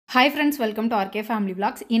Hi friends, welcome to RK Family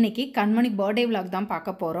Vlogs. இன்னைக்கு கண்மணி birthday vlog தான்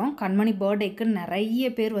பார்க்க போறோம். கண்மணி பர்த்டேக்கு நிறைய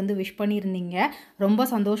பேர் வந்து விஷ் பண்ணியிருந்தீங்க. ரொம்ப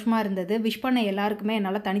சந்தோஷமா இருந்தது. விஷ் பண்ண எல்லாருக்குமே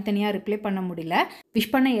என்னால தனித்தனியா ரிப்ளை பண்ண முடியல.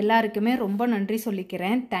 விஷ் பண்ண எல்லாருக்குமே ரொம்ப நன்றி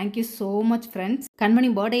சொல்லிக்கிறேன். Thank you so much friends.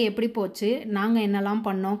 Kanmani birthday எப்படி போச்சு? நாங்க என்னலாம்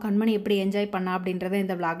பண்ணோம்? கண்மணி எப்படி என்ஜாய் பண்ணா அப்படின்றதை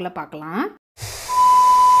இந்த vlogல பார்க்கலாம்.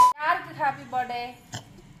 யாருக்கு ஹாப்பி பர்த்டே?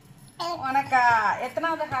 உனக்கா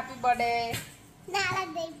எத்தனாவது ஹாப்பி பர்த்டே?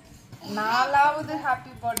 நாலாவது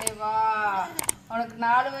ஹாப்பி பர்த்டேவா? உனக்கு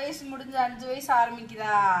 4 வயசு முடிஞ்சு 5 வயசு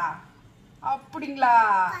ஆரம்பிக்குதா? அப்படிங்களா?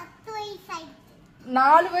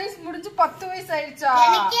 4 வயசு முடிஞ்சு 10 வயசு ஆயிடுச்சா?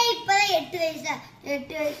 எனக்கே இப்ப 8 வயசு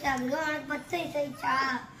ஆகுது. உனக்கு 10 வயசு ஆயிடுச்சா?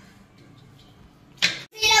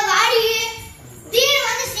 நீல வாடி தீர்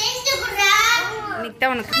வந்து செஞ்சு குடுறா. நிக்தா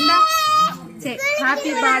உனக்கு சரி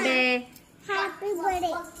happy birthday. Happy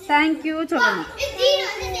birthday. Thank you சொல்லுங்க. தீர்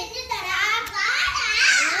வந்து செஞ்சு தரா.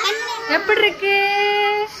 எப்படி இருக்கு?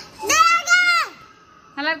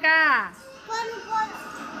 நல்லா இருக்கா?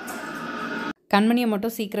 கண்மணியை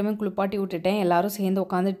மட்டும் சீக்கிரமே குளிப்பாட்டி விட்டுட்டேன். எல்லாரும் சேர்ந்து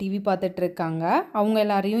உட்காந்து டிவி பார்த்துட்டு இருக்காங்க. அவங்க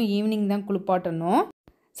எல்லாரையும் ஈவினிங் தான் குளிப்பாட்டணும்.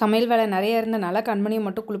 சமையல் வேலை நிறைய இருந்தனால கண்மணியை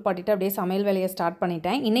மட்டும் குளிப்பாட்டிட்டு அப்படியே சமையல் வேலையை ஸ்டார்ட்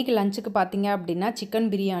பண்ணிட்டேன். இன்றைக்கி லஞ்சுக்கு பார்த்தீங்க அப்படின்னா சிக்கன்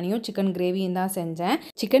பிரியாணியும் சிக்கன் கிரேவியும் தான் செஞ்சேன்.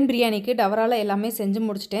 சிக்கன் பிரியாணிக்கு டவரால் எல்லாமே செஞ்சு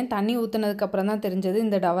முடிச்சிட்டேன். தண்ணி ஊற்றுனதுக்கப்புறம் தான் தெரிஞ்சது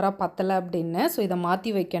இந்த டவரா பத்தலை அப்படின்னு. ஸோ இதை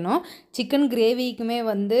மாற்றி வைக்கணும். சிக்கன் கிரேவிக்குமே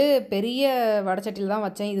வந்து பெரிய வடச்சட்டியில் தான்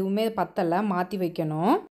வச்சேன். இதுவுமே பத்தலை, மாற்றி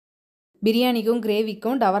வைக்கணும். பிரியாணிக்கும்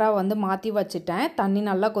கிரேவிக்கும் டவரா வந்து மாற்றி வச்சுட்டேன். தண்ணி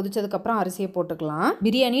நல்லா கொதிச்சதுக்கப்புறம் அரிசியை போட்டுக்கலாம்.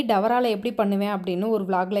 பிரியாணி டவராவில் எப்படி பண்ணுவேன் அப்படின்னு ஒரு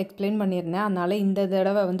vlogல எக்ஸ்பிளைன் பண்ணியிருந்தேன். அதனால் இந்த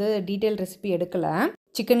தடவை வந்து டீட்டெயில் ரெசிபி எடுக்கலை.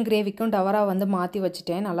 சிக்கன் கிரேவிக்கும் டவரா வந்து மாற்றி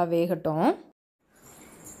வச்சுட்டேன். நல்லா வேகட்டும்.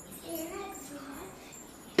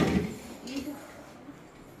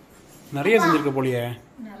 நிறைய செஞ்சிருக்க போலியே.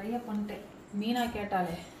 நிறைய பண்ணிட்டேன். மீனா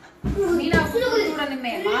கேட்டாலே மீனா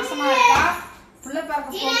கூடனுமே மாசமா இருக்கா, புள்ள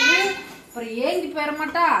பார்க்க போகுது, அப்புறம் ஏங்கி போயிட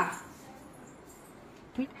மாட்டா.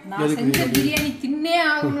 நான் செஞ்ச பிரியாணி தின்னே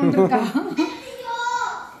ஆகணும்னு இருக்கா.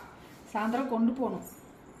 சாயந்தரம் கொண்டு போகணும்.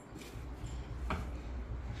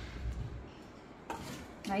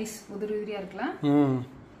 நைஸ் உதிரி உதிரியா இருக்கலாம்.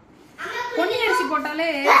 பொன்னி அரிசி போட்டாலே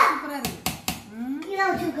சூப்பரா இருக்கு.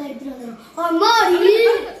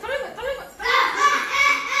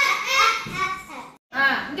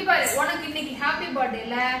 இங்க பாரு, உனக்கு இன்னைக்கு ஹாப்பி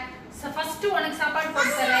பர்த்டேல ஃபர்ஸ்ட் உனக்கு சாப்பாடு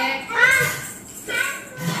போட்டு தரேன்.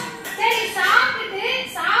 சரி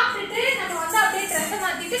சாப்பிட்டுட்டு நம்ம வந்து அப்படியே ட்ரெஸ்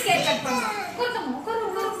மாத்திட்டு கேக் கட் பண்ணலாம்.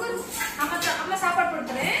 உட்காரு. அம்மா சாப்பாடு போட்டு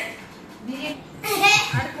தரேன்.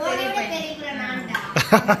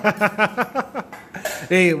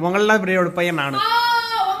 ஏய் உங்களோட பெரிய பையன் நானு.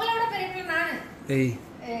 உங்களோட பெரிய பிள்ளை நானு. ஏய்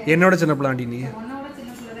என்னோட சின்ன பிள்ளை ஆண்டி நீ. உன்னோட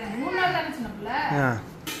சின்ன பிள்ளை தான். 3 நாள் தானே சின்ன பிள்ளை.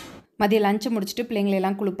 மதியம் லஞ்சு முடிச்சுட்டு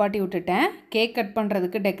பிள்ளைங்களெல்லாம் குளிப்பாட்டி விட்டுட்டேன். கேக் கட்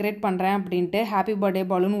பண்ணுறதுக்கு டெக்கரேட் பண்ணுறேன் அப்படின்ட்டு ஹாப்பி பர்த்டே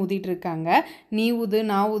பலூன் ஊதிட்டு இருக்காங்க. நீ ஊது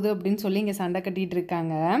நான் ஊது அப்படின்னு சொல்லி இங்கே சண்டை கட்டிட்டு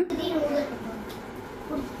இருக்காங்க.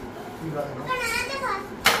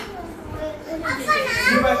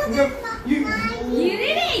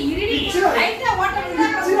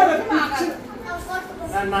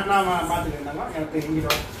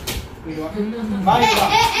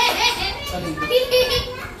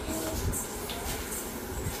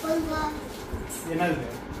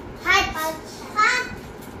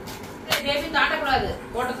 தாண்டக்கூடாது,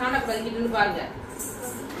 போட்ட தாண்டக்கூடாது. இங்க நின்று பாருங்க.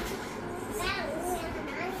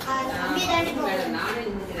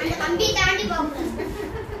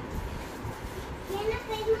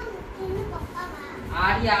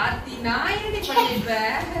 ஆடி ஆத்தி நான் என்னடி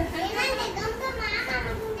பண்ணிருப்பேன்.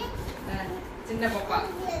 சின்ன பாப்பா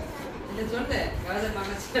இல்ல சொல்லு.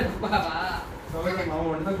 சின்ன பாப்பாவா?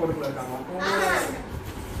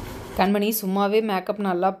 கண்மணி சும்மாவே மேக்கப்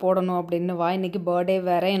நல்லா போடணும் அப்படின்னு வா, இன்னைக்கு பர்த்டே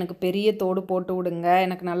வேற, எனக்கு பெரிய தோடு போட்டு விடுங்க,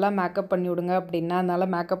 எனக்கு நல்லா மேக்கப் பண்ணி விடுங்க அப்படின்னா அதனால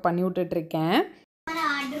மேக்கப் பண்ணி விட்டுட்டு இருக்கேன்.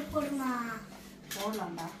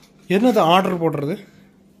 என்னது ஆர்டர் போடுறது?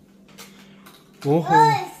 ஓஹோ,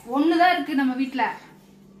 ஒண்ணுதான் இருக்கு நம்ம வீட்ல.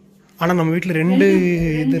 ஆனா நம்ம வீட்ல 2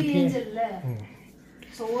 இது இருக்கு.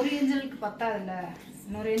 சோ ஒரு ஏஞ்சலுக்கு பத்தாதுல,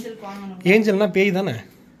 இன்னொரு ஏஞ்சலுக்கு வாங்கணும். ஏஞ்சல்னா பேய் தானே?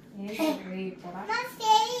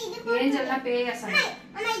 ஏஞ்சல்னா பேயா சாமி.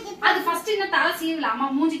 அது ஃபர்ஸ்ட் என்ன தலை சீவல, அம்மா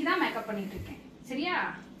மூஞ்சிக்கு தான் மேக்கப் பண்ணிட்டு இருக்கேன். சரியா?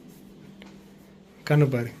 கண்ணு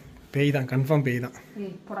பாரு, பேய் தான், கன்ஃபார்ம் பேய் தான்.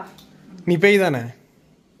 ஏய் போடா. நீ பேய் தானே?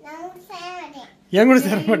 என் கூட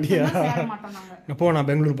சேர மாட்டியா? போ, நான்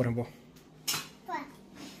பெங்களூர் போறேன் போ.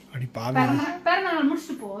 அடி பாவி, பிறந்தநாள்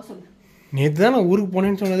முடிச்சுட்டு போ சொல்லு. நேத்து தான் நான் ஊருக்கு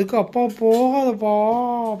போனேன்னு சொன்னதுக்கு அப்பா போகாதப்பா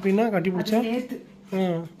அப்படின்னா கட்டி பிடிச்சா. நேத்து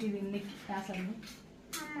இது இன்னைக்கு பேசணும்.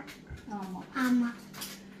 ஆமா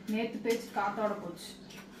நேத்து பேச்சு காத்தோட போச்சு.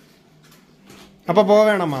 அப்பா போக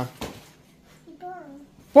வேணாமா?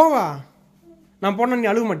 போவா நான் போனா நீ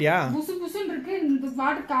அழுக மாட்டியா? புசு புசுன்னு இருக்கு. இந்த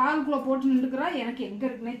பாட்டு காலுக்குள்ள போட்டு நின்றுக்கிறா. எனக்கு எங்க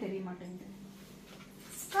இருக்குன்னே தெரிய மாட்டேங்குது.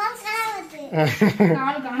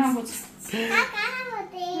 காலு காணாம போச்சு.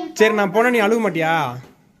 சரி நான் போனா நீ அழுக மாட்டியா?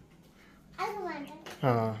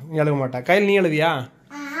 நீ அழுக மாட்டா. கையில் நீ அழுவியா?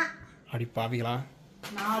 அடி பாவிகளா.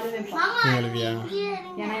 நீ அழுவியா?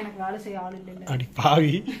 ஏன்னா எனக்கு வேலை செய்ய ஆள் இல்லை. அடி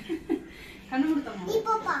பாவி.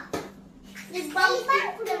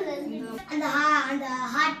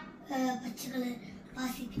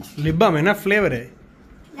 லிப்பாம் என்ன ஃப்ளேவரு?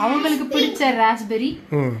 அவங்களுக்கு பிடிச்ச ராஸ்பெரி.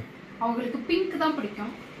 அவங்களுக்கு பிங்க் தான்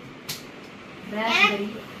பிடிக்கும். ராஸ்பெரி.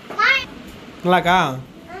 நல்லாக்கா?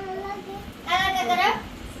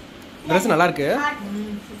 ட்ரெஸ் நல்லா இருக்கு.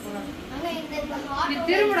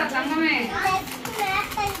 திருவிழா தங்கமே.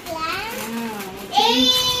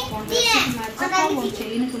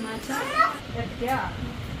 செயினுக்கு மேட்சா எடுத்தியா?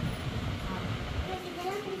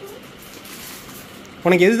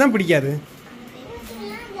 உனக்கு எதுதான் பிடிக்காது?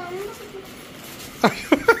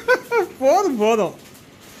 போதும் போதும்.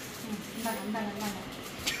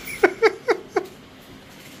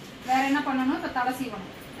 வேற என்ன பண்ணணும்? இப்ப தலை சீவணும்.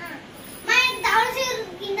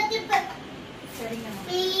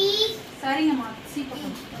 சரிங்கம்மா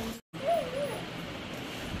சீக்கிரம்.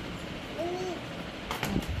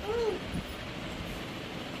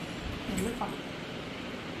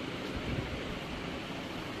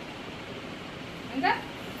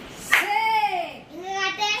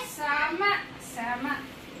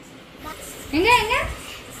 எங்க எங்க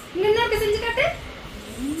இங்க இன்னொரு செஞ்சு காட்டு.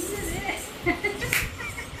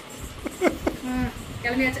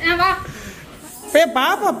 கிளம்பியாச்சு. வா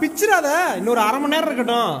பாப்பா பிச்சிடாத. இன்னொரு அரை மணி நேரம்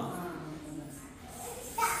இருக்கட்டும்.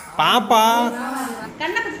 பாப்பா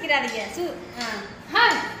கண்ணை பிடிக்கிறாதீங்க.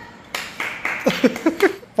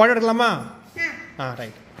 போட்டோ எடுக்கலாமா?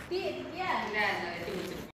 ரைட்.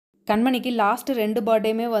 கண்மணிக்கு லாஸ்ட்டு 2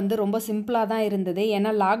 பர்த்டேயுமே வந்து ரொம்ப சிம்பிளாக தான் இருந்தது.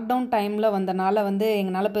 ஏன்னா லாக்டவுன் டைமில் வந்தனால வந்து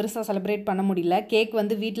எங்களால் பெருசாக செலிப்ரேட் பண்ண முடியல. கேக்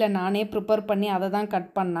வந்து வீட்டில் நானே ப்ரிப்பேர் பண்ணி அதை தான் கட்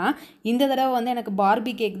பண்ணேன். இந்த தடவை வந்து எனக்கு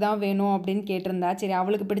பார்பி கேக் தான் வேணும் அப்படின்னு கேட்டிருந்தா. சரி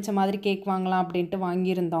அவளுக்கு பிடிச்ச மாதிரி கேக் வாங்கலாம் அப்படின்ட்டு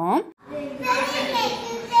வாங்கியிருந்தோம்.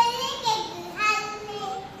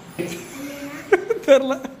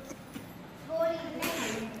 தெரியல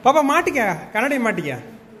பாப்பா. மாட்டிக்க கண்ணாடி மாட்டிக்க.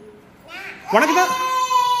 உனக்கு தான்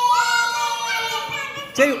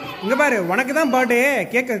சரி இங்க பாரு. உனக்கு தான் பர்த்டே.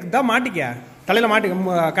 கேக் தான் மாட்டிக்க. தலையில மாட்டிக்க.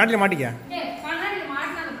 கண்ணாடியில் மாட்டிக்க.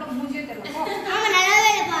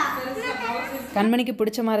 கண்மணிக்கு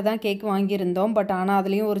பிடிச்ச மாதிரி தான் கேக் வாங்கியிருந்தோம். பட் ஆனால்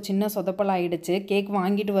அதுலேயும் ஒரு சின்ன சொதப்பல் ஆகிடுச்சு. கேக்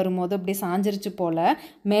வாங்கிட்டு வரும்போது அப்படி சாஞ்சிருச்சு போல்.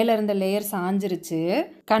 மேலே இருந்த லேயர் சாஞ்சிருச்சு.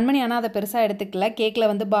 கண்மணி ஆனால் அதை பெருசாக எடுத்துக்கல.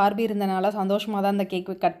 கேக்கில் வந்து பார்பி இருந்தனால சந்தோஷமாக தான் அந்த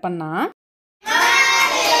கேக் கட் பண்ணான்.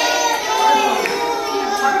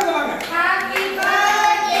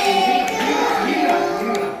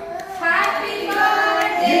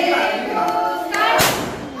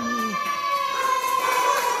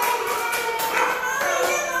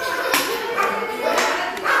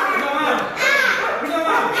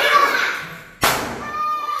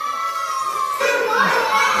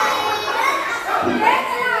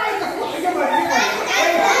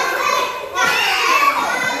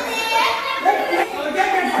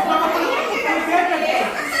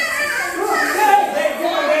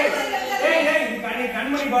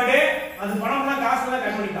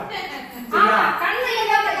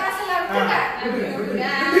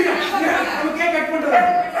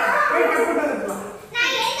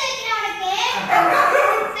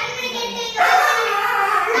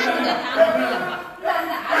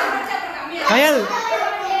 கயல்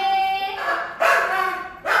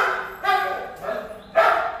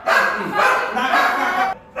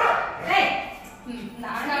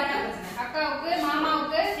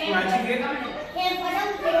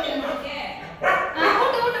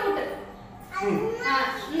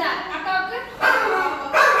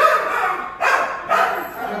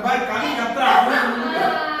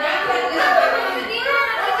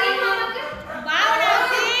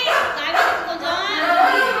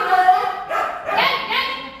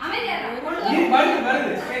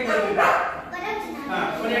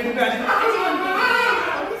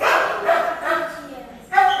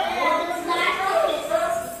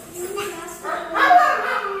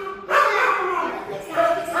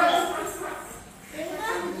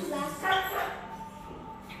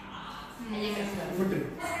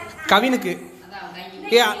கவினுக்கு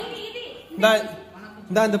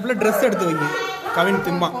இந்த பிள்ளை ட்ரெஸ் எடுத்து வைங்க. கவின்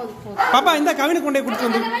திம்மா. பாப்பா இந்த கவினுக்கு கொண்டே கொடுத்து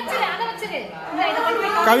வந்து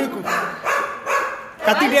கவினுக்கு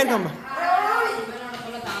கத்திக்கிட்டே இருக்காம்மா.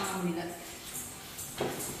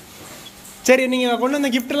 சரி நீங்க கொண்டு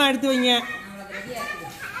வந்த கிஃப்ட் எல்லாம் எடுத்து வைங்க.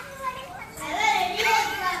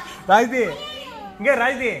 ராஜதி இங்க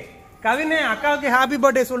ராஜதி கவினே அக்காவுக்கு ஹாப்பி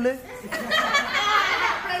பர்த்டே சொல்லு.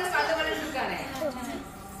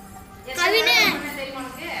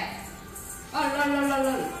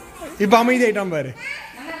 இப்ப அமைதி ஆயிட்டான் பாரு.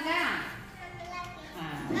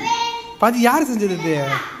 பாத்தி யாரு செஞ்சது இது?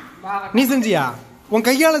 நீ செஞ்சியா? உன்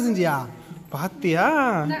கையால செஞ்சியா? பாத்தியா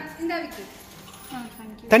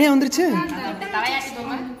தனியா வந்துருச்சு.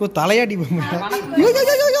 ஓ தலையாட்டி பொம்மை.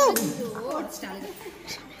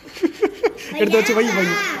 எடுத்து வச்சு வை வை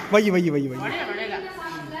வை வை வை வை.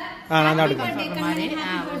 நான் தான் எடுக்கிறேன்.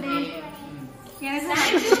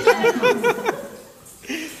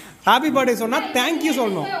 ஹாப்பி பர்த்டே சொன்னா தேங்க்யூ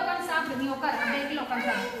சொல்லணும்.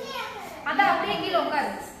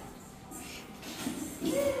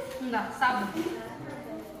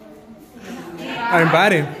 அவன்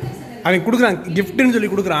பாரு அவன் கொடுக்குறான் கிஃப்ட்னு சொல்லி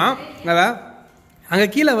கொடுக்குறான். அங்கே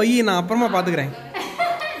கீழே வை நான் அப்புறமா பார்த்துக்கிறேன்.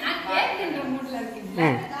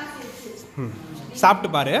 சாப்பிட்டு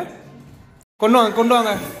பாரு. கொண்டு வாங்க கொண்டு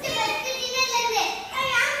வாங்க.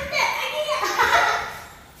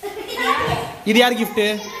 இது யார் கிஃப்ட்டு?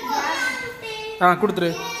 கொடுத்துரு.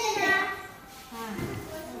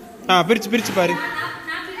 பிரிச்சு பிரிச்சு பாரு.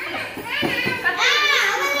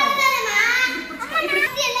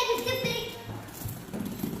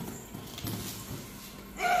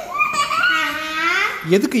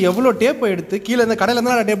 எதுக்கு எவ்வளோ டேப் எடுத்து கீழே இருந்த கடையில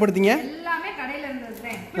இருந்தா டேப் எடுத்தீங்க? எல்லாமே கடையில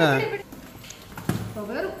இருந்தது.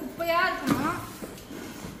 குப்பையா இருக்கணும்.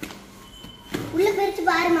 உள்ள பிரிச்சு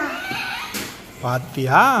பாருமா.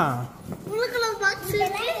 பாத்தியா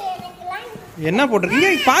என்ன போட்டிருக்கீங்க?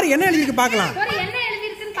 பாரு என்ன எழுதிருக்கு பார்க்கலாம். என்ன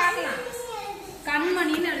எழுதிருக்குன்னு பார்க்கலாம்.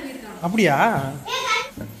 கண்மணின்னு எழுதிருக்கான். அப்படியா?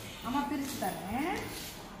 அம்மா பிரிச்சு தரேன்.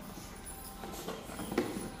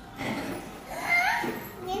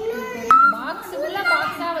 பாக்ஸ் உள்ள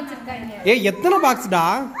பாக்ஸா வச்சிருக்காங்க. எத்தனை பாக்ஸ்டா?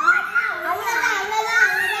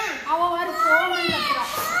 அவ ஒரு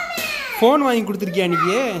ஃபோன் வாங்கி கொடுத்துருக்கியா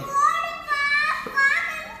நீங்க?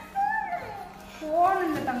 ஃபோன்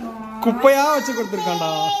இல்ல தங்கம். குப்பையா வச்சு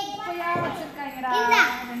கொடுத்துருக்கான்டா.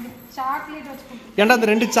 ஏன்டா அந்த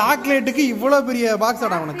 2 சாக்லேட்டுக்கு இவ்வளவு பெரிய பாக்ஸ்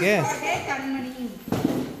ஆடா உனக்கு?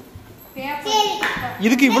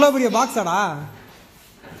 இதுக்கு இவ்வளவு பெரிய பாக்ஸ் ஆடா?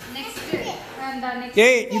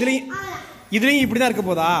 இதுலயும் இப்படிதான் இருக்க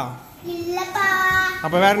போதா?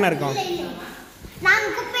 அப்ப வேற என்ன இருக்கும்?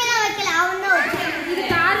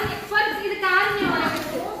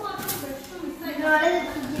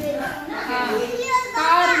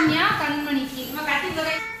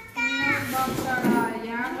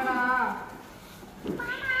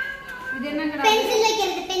 பென்சில்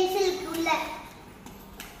வைக்கிறது. பென்சில் உள்ள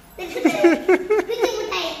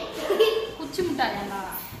குச்சி மிட்டாயா?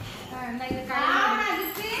 இது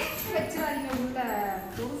வச்சுறாங்க உள்ள.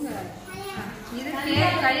 இதுக்கு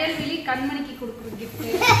கையல்விழி கண்மணிக்கு கொடுக்குற கிஃப்ட்.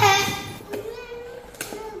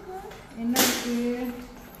 என்ன இருக்கு?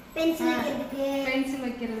 பென்சில்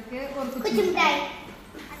வைக்கிறதுக்கு ஒரு குச்சி மிட்டாய்.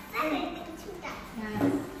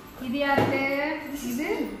 இது யாருக்கு? இது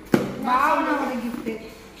பாவனாவோட கிஃப்ட்.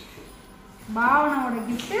 பாவனாவோட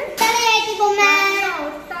கிஃப்ட் தலையாட்டி பொம்மை.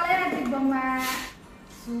 தலையாட்டி பொம்மை.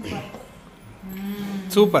 Super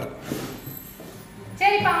super.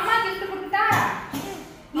 சரி இப்ப அம்மா கிஃப்ட் கொடுத்தா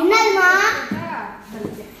என்னம்மா?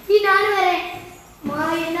 நீ நானும் வரேன். மா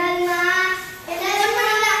என்னம்மா? என்னம்மா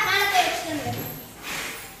நான் போய் வச்சிட்டேன்.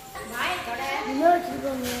 வாய் தொட. இன்னொரு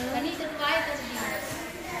வச்சிருக்கோங்க. கணிதத்துக்கு வாய் தொடுங்க.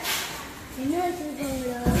 இன்னொரு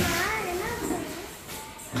வச்சிருக்கோங்க. என்ன?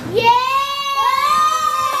 ஏ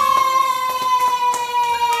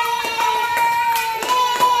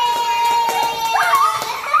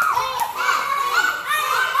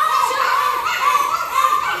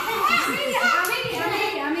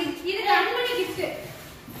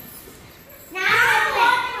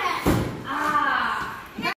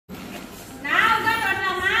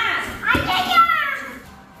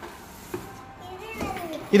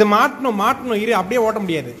இதை மாட்டணும் இரு, அப்படியே ஓட்ட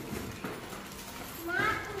முடியாது.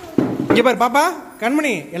 இங்க பாரு பாப்பா,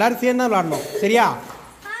 கண்மணி எல்லாரும் சேர்ந்து தான் விளாடணும், சரியா?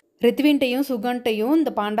 ரித்வின்ட்டையும் சுகன்ட்டையும்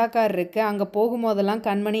இந்த பாண்டாக்கார் இருக்குது. அங்கே போகும்போதெல்லாம்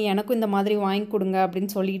கண்மணி எனக்கும் இந்த மாதிரி வாங்கி கொடுங்க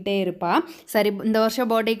அப்படின்னு சொல்லிக்கிட்டே இருப்பா. சரி இந்த வருஷம்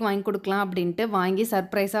பர்த்டேக்கு வாங்கி கொடுக்கலாம் அப்படின்ட்டு வாங்கி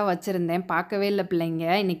சர்ப்ரைஸாக வச்சுருந்தேன். பார்க்கவே இல்லை பிள்ளைங்க,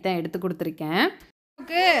 இன்றைக்கி தான் எடுத்து கொடுத்துருக்கேன்.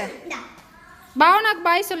 பாவனாக்கு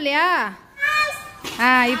பாய் சொல்லியா?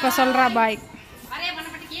 இப்போ சொல்கிறா பாய்.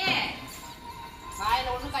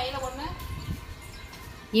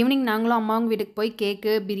 ஈவினிங் நாங்களும் அம்மாவங்க வீட்டுக்கு போய்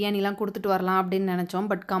கேக்கு பிரியாணிலாம் கொடுத்துட்டு வரலாம் அப்படின்னு நினச்சோம்.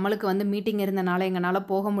 பட் கமலுக்கு வந்து மீட்டிங் இருந்தனால எங்களால்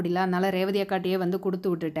போக முடியல. அதனால் ரேவதி அக்காட்டியே வந்து கொடுத்து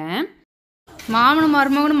விட்டுட்டேன். மாமனும்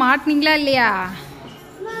மருமகனும் மாட்டினீங்களா இல்லையா?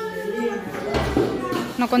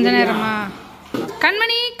 இன்னும் கொஞ்ச நேரமா?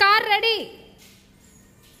 கண்மணி கார் ரெடி.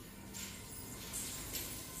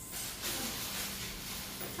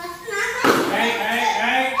 ஃபர்ஸ்ட்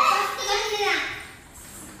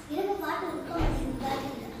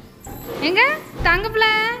எங்க தங்கப்புல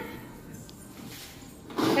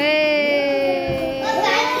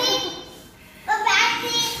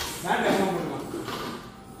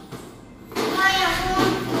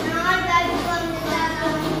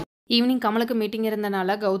ஈவினிங் கமலுக்கு மீட்டிங் இருந்தனால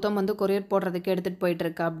கௌதம் வந்து கொரியர் போடுறதுக்கு எடுத்துகிட்டு போயிட்டு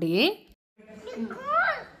இருக்கா அப்படியே.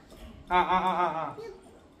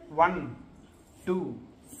 1 2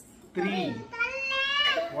 3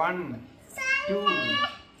 1 2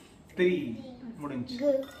 3 முடிஞ்சு.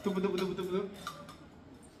 துப்பு துப்பு துப்பு துப்பு துப்பு.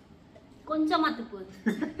 கொஞ்சமா துப்பு.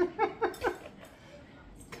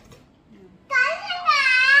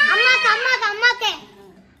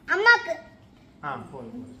 அம்மாக்கு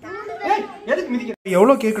எதுக்கு மிதிக்க?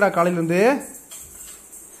 எவ்வளோ கேக்குடா காலையில இருந்து?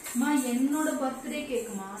 என்னோட பர்த்டே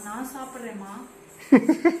கேக்குமா, நான் சாப்பிடுறேம்மா.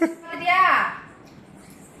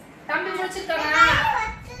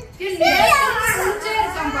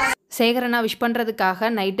 சேகரனா விஷ் பண்ணுறதுக்காக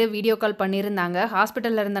நைட்டு வீடியோ கால் பண்ணியிருந்தாங்க.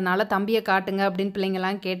 ஹாஸ்பிட்டலில் இருந்தனால தம்பியை காட்டுங்க அப்படின்னு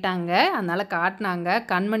பிள்ளைங்கள்லாம் கேட்டாங்க. அதனால காட்டினாங்க.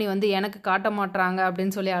 கண்மணி வந்து எனக்கு காட்ட மாட்றாங்க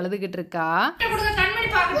அப்படின்னு சொல்லி அழுதுகிட்டு இருக்கா.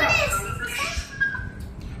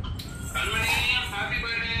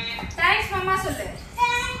 தேங்க்ஸ் மாமா சொல்லு.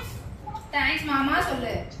 தேங்க்ஸ் மாமா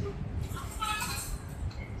சொல்லு.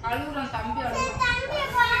 அழுகுறான் தம்பி, அழுகுறான்.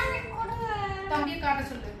 தம்பியை காட்ட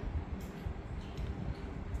சொல்லு.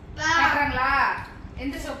 காட்டுறாங்களா?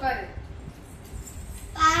 எந்த சொக்காரு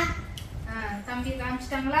தம்பி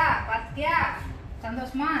காமிச்சிட்டாங்களா? பாத்தியா?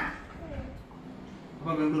 சந்தோஷமா?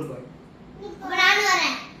 அப்பா பெங்களூர் போய்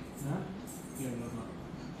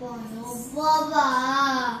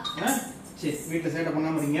சரி வீட்டில் சேட்டை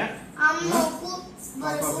பண்ணாம இருங்க.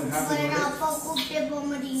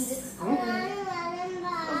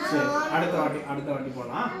 அடுத்த வாட்டி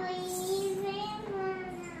போலாம்.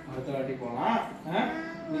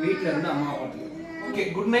 நீ வீட்டில் இருந்து அம்மா பார்த்துக்க. Okay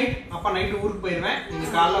good night. அப்பா நைட்டு ஊருக்கு போயிடுவேன். நீங்க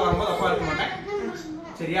காலைல வரும்போது அப்பா இருக்க மாட்டேன்.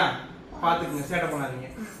 சரியா? பார்த்துக்குங்க, சேட்டை பண்ணாதீங்க.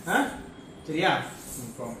 சரியா?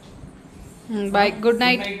 பை. Good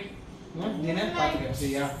night. பார்த்துக்க.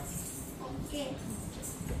 சரியா?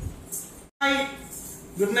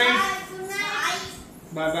 Good night.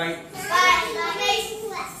 பாய் பாய்.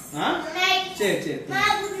 சரி சரி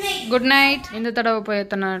குட் நைட். இந்த தடவை போய்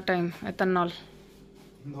எத்தனை நாள்?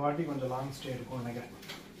 இந்த வாட்டி கொஞ்சம் லாங் ஸ்டே இருக்கும் நினைக்கிறேன்.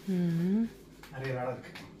 நிறைய வேலை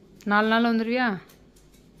இருக்கு. 4 நாள் வந்துடுவியா?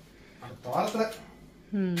 அடுத்த வாரத்தில்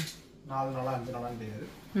 4 நாளா 5 நாளான்னு தெரியாது.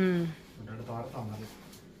 அடுத்த வாரத்தில் வந்துடலாம்.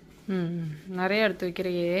 நிறைய எடுத்து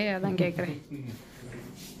வைக்கிறையே, அதான் கேட்குறேன்.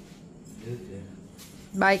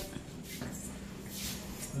 பாய்.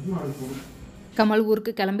 கமல்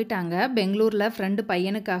ஊருக்கு கிளம்பிட்டாங்க. பெங்களூரில் ஃப்ரெண்டு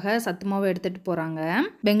பையனுக்காக சத்து மாவு எடுத்துகிட்டு போகிறாங்க.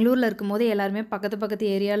 பெங்களூரில் இருக்கும்போது எல்லாருமே பக்கத்து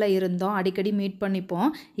ஏரியாவில் இருந்தோம். அடிக்கடி மீட்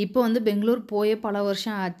பண்ணிப்போம். இப்போ வந்து பெங்களூர் போய் பல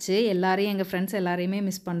வருஷம் ஆச்சு. எல்லாரையும் எங்கள் ஃப்ரெண்ட்ஸ் எல்லாரையுமே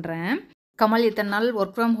மிஸ் பண்ணுறேன். கமல் இத்தனை நாள்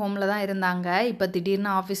ஒர்க் ஃப்ரம் ஹோமில் தான் இருந்தாங்க. இப்போ திடீர்னு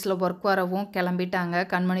ஆஃபீஸில் ஒர்க் வரவும் கிளம்பிட்டாங்க.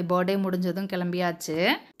 கண்மணி பர்த்டே முடிஞ்சதும் கிளம்பியாச்சு.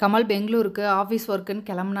 கமல் பெங்களூருக்கு ஆஃபீஸ் ஒர்க்குன்னு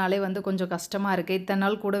கிளம்புனாலே வந்து கொஞ்சம் கஷ்டமாக இருக்குது. இத்தனை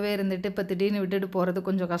நாள் கூடவே இருந்துட்டு இப்போ திடீர்னு விட்டுட்டு போகிறது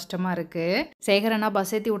கொஞ்சம் கஷ்டமாக இருக்குது. சேகரனா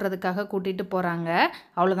பஸ் ஏற்றி விட்றதுக்காக கூட்டிகிட்டு போகிறாங்க.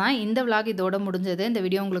 அவ்வளோதான், இந்த விலாக் இதோட முடிஞ்சது. இந்த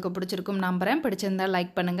வீடியோ உங்களுக்கு பிடிச்சிருக்கும் நம்புறேன். பிடிச்சிருந்தா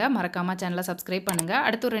லைக் பண்ணுங்கள், மறக்காமல் சேனலை சப்ஸ்கிரைப் பண்ணுங்கள்.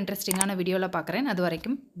 அடுத்து ஒரு இன்ட்ரெஸ்டிங்கான வீடியோவில் பார்க்குறேன். அது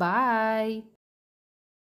வரைக்கும் பாய்.